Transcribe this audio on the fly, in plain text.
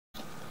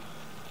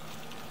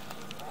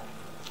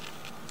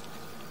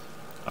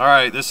All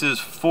right, this is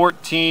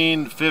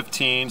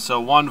 1415,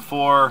 so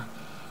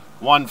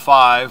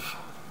 1415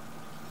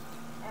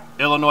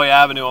 Illinois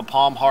Avenue in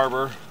Palm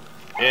Harbor,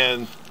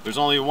 and there's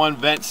only one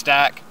vent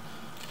stack,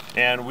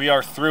 and we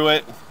are through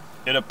it.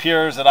 It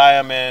appears that I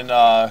am in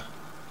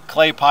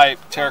clay pipe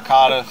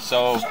terracotta,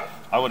 so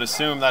I would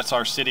assume that's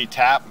our city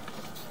tap.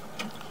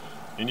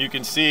 And you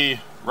can see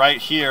right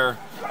here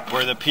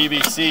where the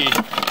PVC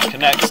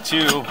connects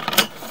to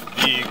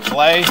the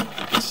clay.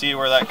 You can see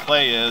where that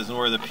clay is and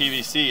where the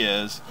PVC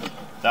is.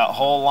 That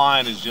whole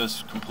line is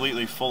just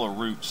completely full of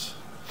roots.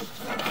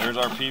 There's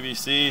our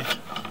PVC,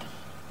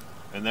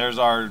 and there's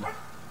our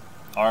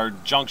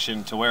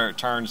junction to where it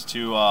turns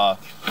to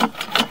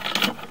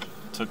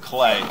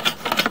clay.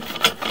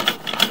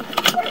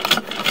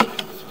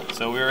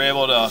 So we were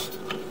able to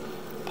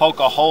poke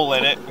a hole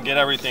in it and get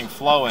everything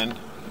flowing,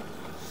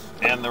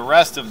 and the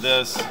rest of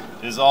this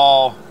is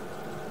all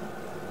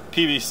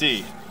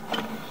PVC.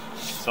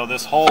 So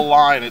this whole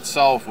line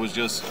itself was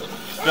just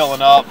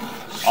filling up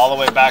all the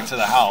way back to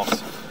the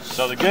house.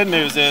 So the good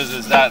news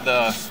is that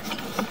the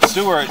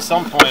sewer at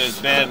some point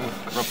has been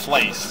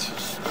replaced.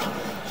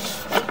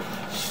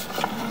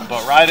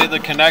 But right at the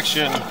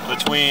connection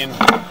between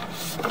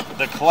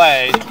the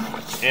clay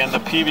and the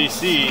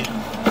PVC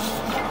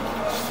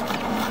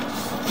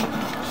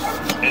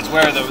is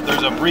where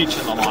there's a breach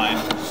in the line.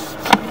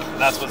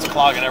 And that's what's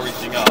clogging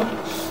everything up.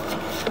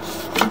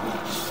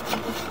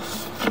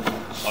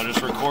 I'll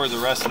just record the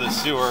rest of the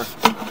sewer.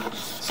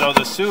 So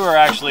the sewer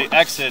actually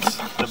exits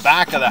the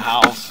back of the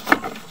house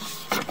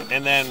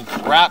and then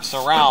wraps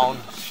around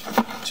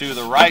to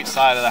the right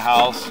side of the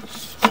house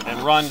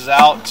and runs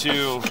out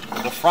to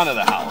the front of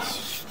the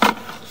house.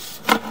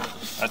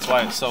 That's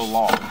why it's so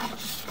long.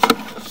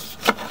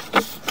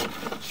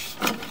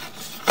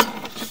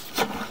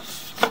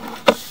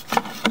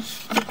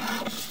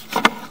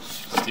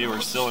 See,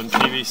 we're still in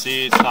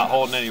PVC. It's not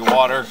holding any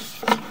water.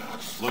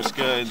 Looks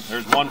good.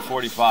 There's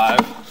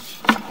 145.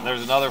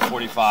 There's another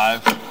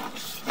 45.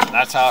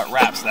 That's how it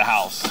wraps the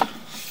house.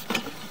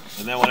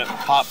 And then when it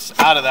pops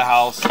out of the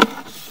house,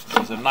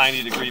 there's a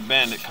 90-degree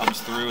bend that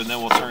comes through, and then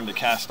we'll turn to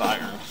cast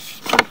iron.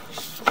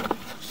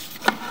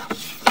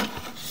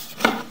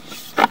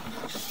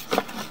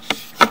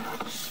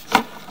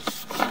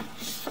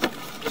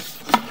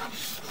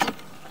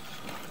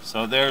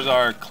 So there's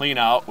our clean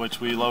out, which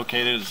we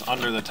located is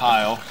under the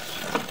tile.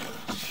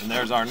 And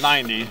there's our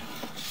 90.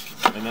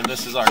 And then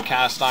this is our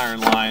cast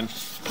iron line,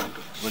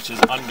 which is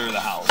under the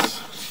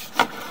house.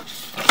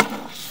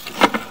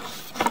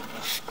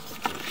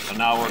 So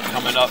now we're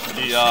coming up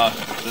the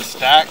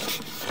stack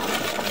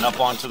and up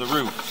onto the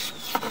roof.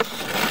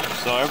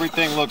 So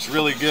everything looks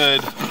really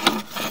good,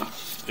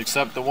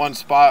 except the one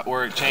spot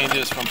where it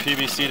changes from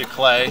PVC to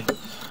clay.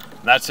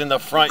 That's in the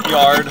front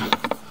yard.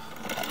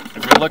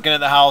 If you're looking at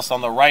the house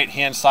on the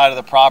right-hand side of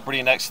the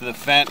property next to the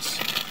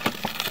fence,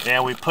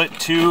 and we put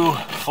 2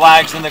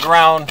 flags in the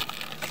ground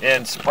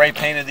and spray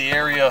painted the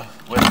area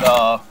with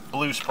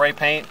blue spray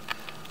paint.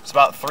 It's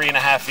about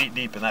 3.5 feet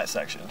deep in that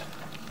section.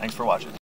 Thanks for watching.